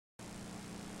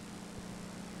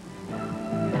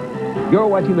You're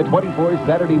watching the 24th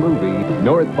Saturday movie,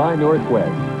 North by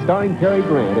Northwest, starring Cary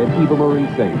Grant and Eva Marie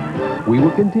Saint. We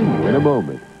will continue in a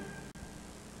moment.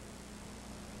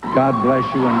 God bless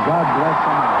you and God bless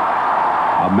America.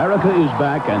 America is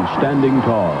back and standing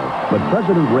tall, but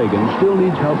President Reagan still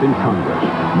needs help in Congress.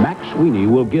 Max Sweeney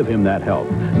will give him that help.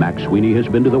 Max Sweeney has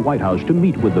been to the White House to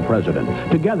meet with the president.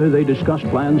 Together they discussed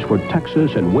plans for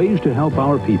Texas and ways to help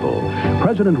our people.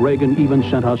 President Reagan even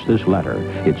sent us this letter.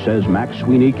 It says Max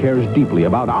Sweeney cares deeply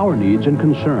about our needs and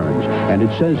concerns, and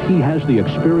it says he has the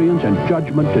experience and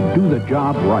judgment to do the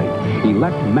job right.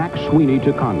 Elect Max Sweeney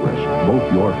to Congress.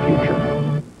 Vote your future.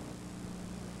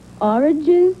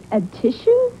 Oranges and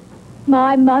tissues?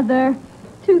 My mother,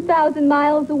 2,000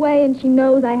 miles away, and she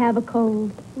knows I have a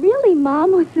cold. Really,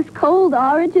 Mom, with this cold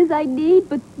oranges I need,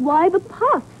 but why the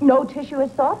puffs? No tissue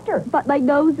is softer. But my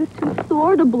nose is too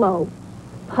sore to blow.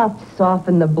 Puffs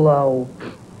soften the blow.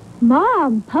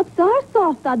 Mom, puffs are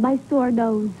soft on my sore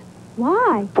nose.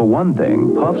 Why? For one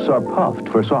thing, puffs are puffed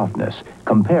for softness.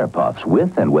 Compare puffs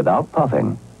with and without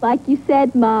puffing. Like you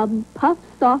said, Mom, puff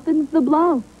softens the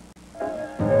blow.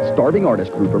 Starving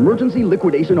Artist Group Emergency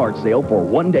Liquidation Art Sale for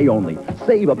one day only.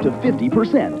 Save up to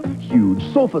 50%.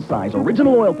 Huge sofa-size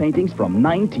original oil paintings from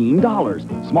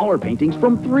 $19. Smaller paintings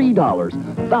from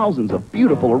 $3. Thousands of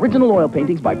beautiful original oil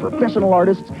paintings by professional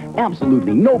artists.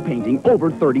 Absolutely no painting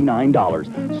over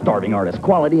 $39. Starving Artist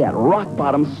quality at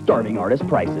rock-bottom starving artist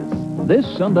prices. This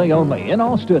Sunday only in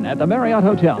Austin at the Marriott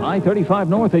Hotel, I-35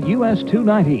 North at US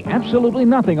 290. Absolutely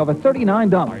nothing over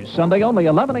 $39. Sunday only,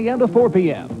 11 a.m. to 4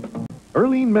 p.m.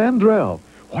 Erlene Mandrell,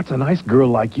 what's a nice girl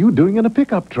like you doing in a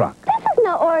pickup truck? This is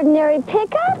no ordinary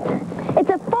pickup. It's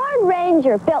a Ford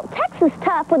Ranger built Texas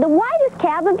tough with the widest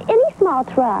cab of any small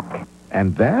truck.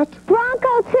 And that?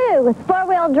 Bronco, too, with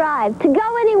four-wheel drive to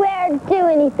go anywhere, do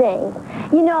anything.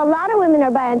 You know, a lot of women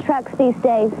are buying trucks these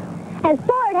days. And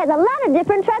Ford has a lot of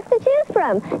different trucks to choose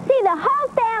from. See the whole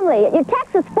family at your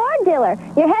Texas Ford dealer,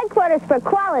 your headquarters for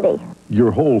quality.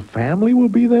 Your whole family will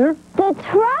be there? The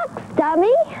trucks,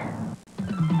 dummy.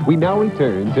 We now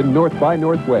return to North by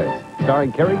Northwest,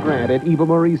 starring Cary Grant and Eva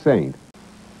Marie Saint.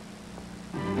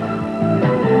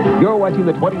 You're watching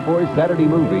the 24th Saturday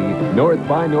movie, North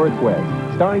by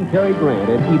Northwest, starring Cary Grant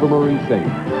and Eva Marie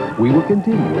Saint. We will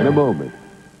continue in a moment.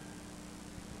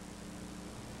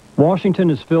 Washington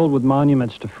is filled with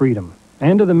monuments to freedom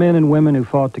and to the men and women who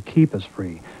fought to keep us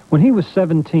free. When he was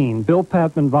 17, Bill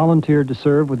Patman volunteered to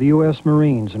serve with the U.S.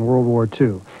 Marines in World War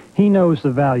II. He knows the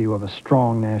value of a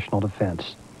strong national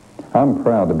defense. I'm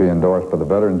proud to be endorsed by the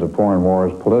Veterans of Foreign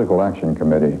Wars Political Action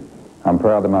Committee. I'm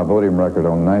proud that my voting record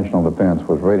on national defense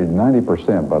was rated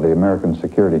 90% by the American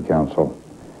Security Council.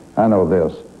 I know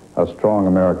this, a strong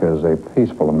America is a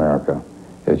peaceful America.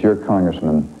 As your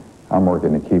congressman, I'm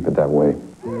working to keep it that way.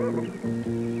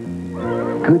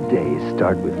 Good days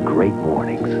start with great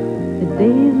mornings. The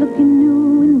day's looking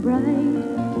new and bright,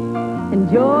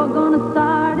 and you're gonna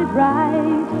start it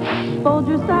right.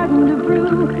 Folgers starting to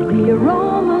brew, the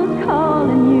aroma's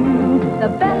calling you. The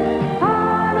best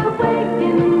part of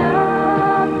waking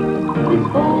up is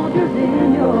Folgers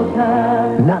in your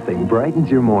cup. Nothing brightens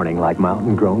your morning like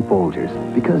mountain-grown Folgers,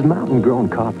 because mountain-grown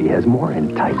coffee has more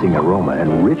enticing aroma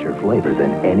and richer flavor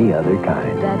than any other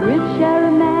kind. That rich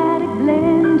aromatic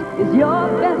blend is your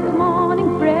best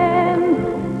morning friend.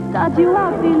 Starts you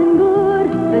out feeling good,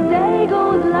 the day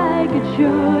goes like it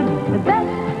should. The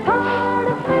best part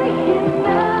of waking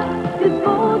up is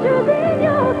Folgers in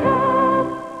your cup.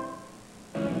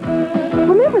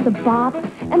 Remember the bop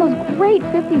and those great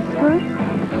 50s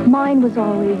skirts? Mine was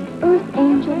always Earth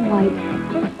Angel White,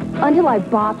 until I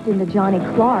bopped into Johnny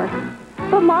Clark.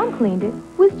 But Mom cleaned it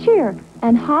with cheer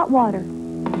and hot water.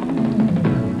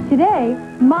 Today,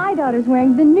 my daughter's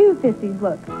wearing the new 50s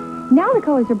look. Now the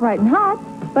colors are bright and hot,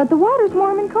 but the water's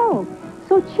warm and cold.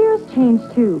 So Cheer's changed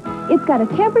too. It's got a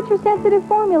temperature-sensitive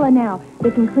formula now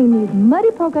that can clean these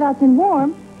muddy polka dots in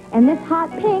warm and this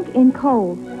hot pink in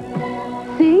cold.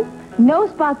 See? No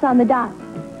spots on the dots.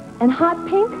 And hot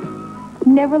pink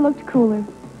never looked cooler.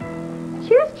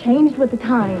 Cheer's changed with the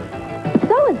times.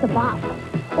 So is the bop.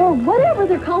 Or whatever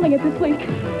they're calling it this week.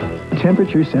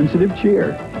 Temperature-sensitive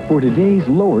cheer for today's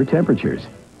lower temperatures.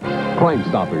 Crime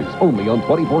Stoppers, only on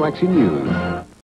 24 Action News.